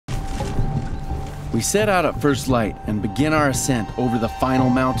We set out at first light and begin our ascent over the final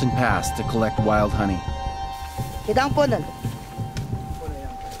mountain pass to collect wild honey.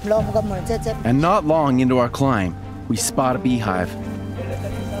 And not long into our climb, we spot a beehive.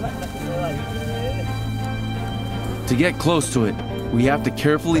 To get close to it, we have to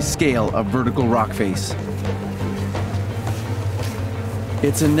carefully scale a vertical rock face.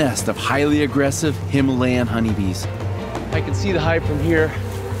 It's a nest of highly aggressive Himalayan honeybees. I can see the hive from here.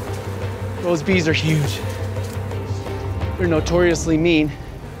 Those bees are huge. They're notoriously mean,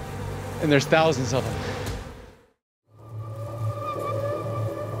 and there's thousands of them.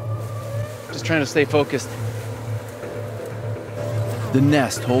 Just trying to stay focused. The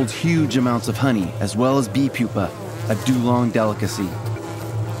nest holds huge amounts of honey, as well as bee pupa, a dulong delicacy.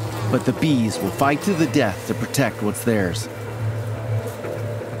 But the bees will fight to the death to protect what's theirs.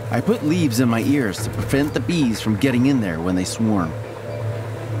 I put leaves in my ears to prevent the bees from getting in there when they swarm.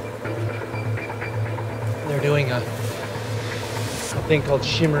 They're doing a thing called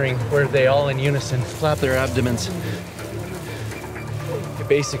shimmering, where they all in unison flap their abdomens. It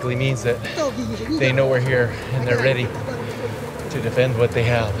basically means that they know we're here and they're ready to defend what they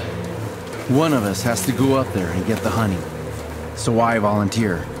have. One of us has to go up there and get the honey, so I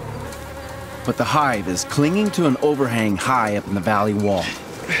volunteer. But the hive is clinging to an overhang high up in the valley wall,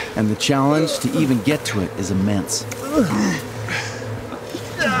 and the challenge to even get to it is immense.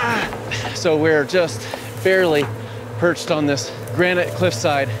 So we're just barely perched on this granite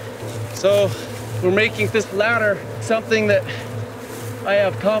cliffside. So we're making this ladder something that I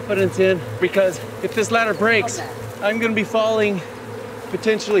have confidence in, because if this ladder breaks, I'm gonna be falling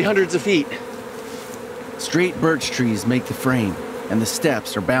potentially hundreds of feet. Straight birch trees make the frame, and the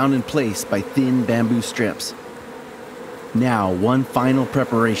steps are bound in place by thin bamboo strips. Now, one final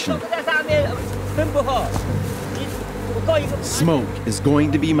preparation. Smoke is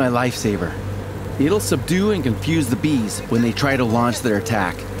going to be my lifesaver. It'll subdue and confuse the bees when they try to launch their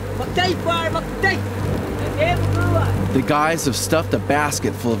attack. The guys have stuffed a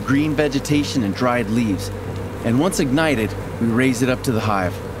basket full of green vegetation and dried leaves, and once ignited, we raise it up to the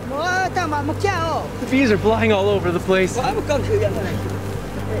hive. The bees are flying all over the place. I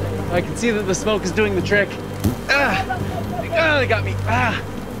can see that the smoke is doing the trick. They got me.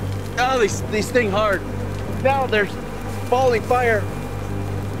 They sting hard. Now they're falling fire.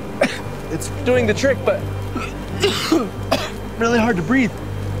 It's doing the trick, but really hard to breathe.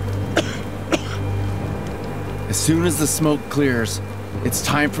 As soon as the smoke clears, it's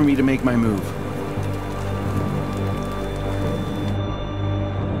time for me to make my move.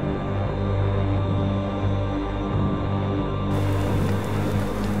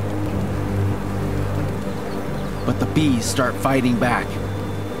 But the bees start fighting back.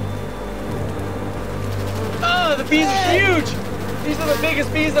 Oh, the bees are huge! These are the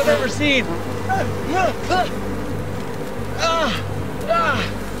biggest bees I've ever seen.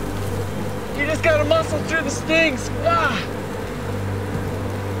 You just gotta muscle through the stings.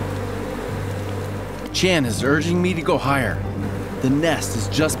 Chan is urging me to go higher. The nest is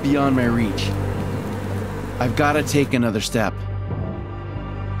just beyond my reach. I've got to take another step.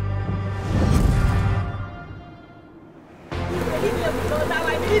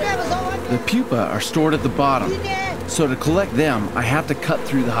 The pupa are stored at the bottom, so to collect them, I have to cut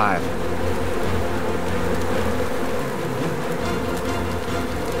through the hive.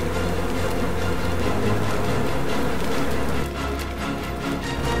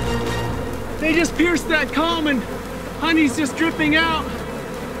 They just pierced that comb and honey's just dripping out.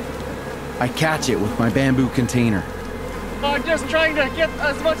 I catch it with my bamboo container. I'm just trying to get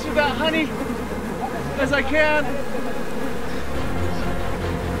as much of that honey as I can.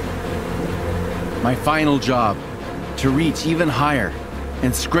 My final job, to reach even higher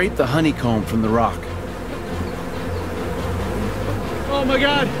and scrape the honeycomb from the rock. Oh my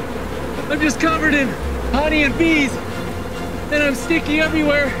God, I'm just covered in honey and bees, and I'm sticky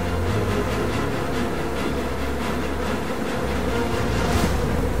everywhere.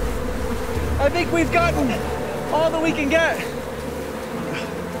 I think we've gotten all that we can get.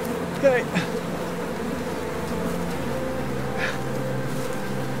 Okay.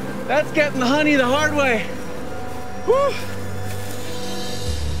 That's getting the honey the hard way. Whew.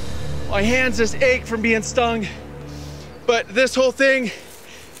 My hands just ache from being stung. But this whole thing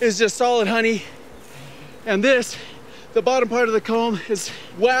is just solid honey. And this, the bottom part of the comb, is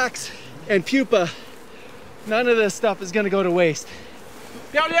wax and pupa. None of this stuff is gonna go to waste.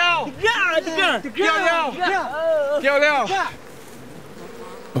 Liao Liao! Liao Liao! Liao Liao!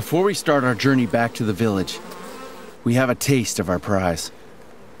 Before we start our journey back to the village, we have a taste of our prize.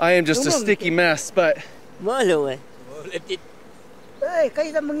 I am just a sticky mess, but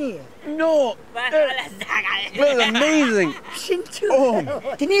No, that's amazing. Oh.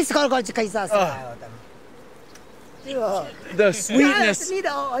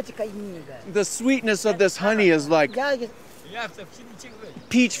 The sweetness of this honey is like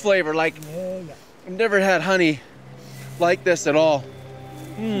peach flavor. Like I've never had honey like this at all.